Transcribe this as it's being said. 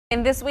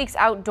In this week's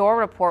Outdoor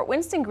Report,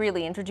 Winston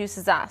Greeley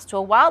introduces us to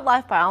a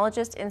wildlife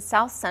biologist in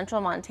south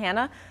central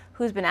Montana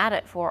who's been at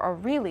it for a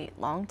really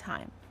long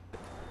time.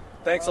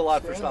 Thanks a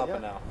lot for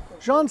stopping now.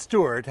 Shawn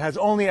Stewart has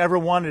only ever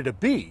wanted to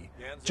be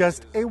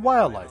just a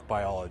wildlife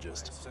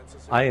biologist.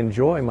 I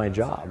enjoy my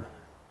job.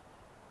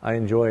 I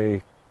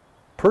enjoy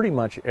pretty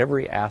much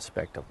every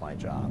aspect of my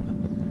job.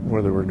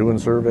 Whether we're doing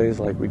surveys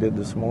like we did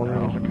this morning.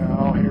 There's a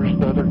cow, here's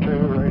the other two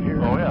right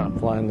here. Oh yeah.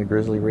 Flying the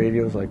grizzly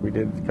radios like we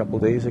did a couple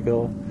days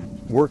ago.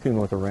 Working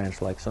with a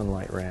ranch like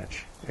Sunlight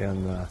Ranch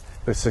and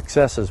the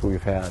successes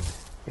we've had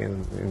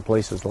in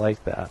places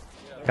like that.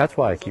 That's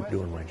why I keep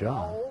doing my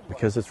job,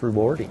 because it's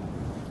rewarding.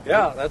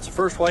 Yeah, that's the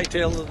first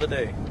whitetail of the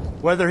day.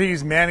 Whether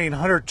he's manning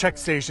hunter check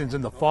stations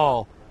in the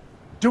fall,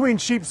 doing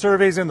sheep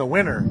surveys in the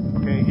winter,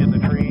 Okay, in the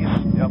trees.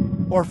 Yep.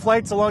 or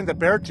flights along the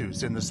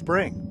Beartooth in the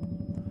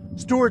spring,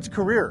 Stewart's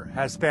career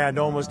has spanned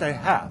almost a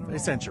half a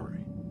century.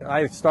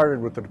 I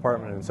started with the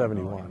department in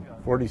 '71,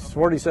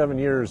 47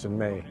 years in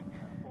May.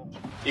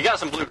 You got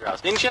some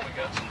bluegrass, didn't you? I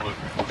got some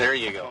bluegrass. There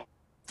you go.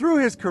 Through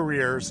his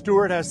career,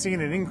 Stewart has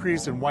seen an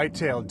increase in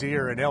white-tailed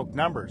deer and elk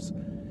numbers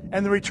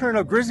and the return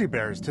of grizzly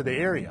bears to the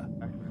area.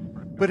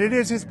 But it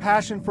is his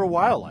passion for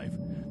wildlife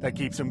that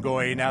keeps him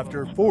going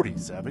after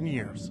 47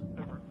 years.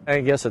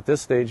 I guess at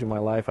this stage in my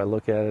life, I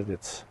look at it,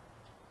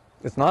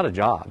 it's not a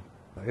job,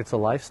 it's a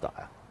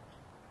lifestyle.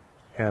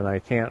 And I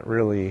can't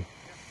really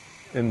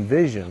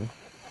envision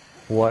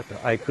what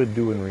I could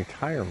do in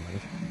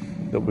retirement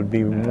that would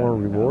be more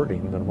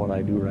rewarding than what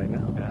I do right now.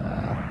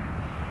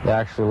 They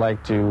actually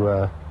like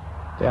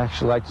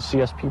to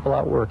see us people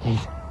out working.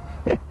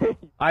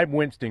 I'm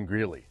Winston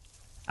Greeley,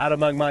 out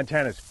among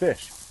Montana's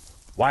fish,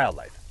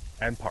 wildlife,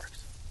 and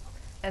parks.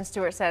 And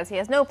Stewart says he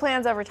has no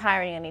plans of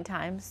retiring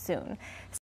anytime soon.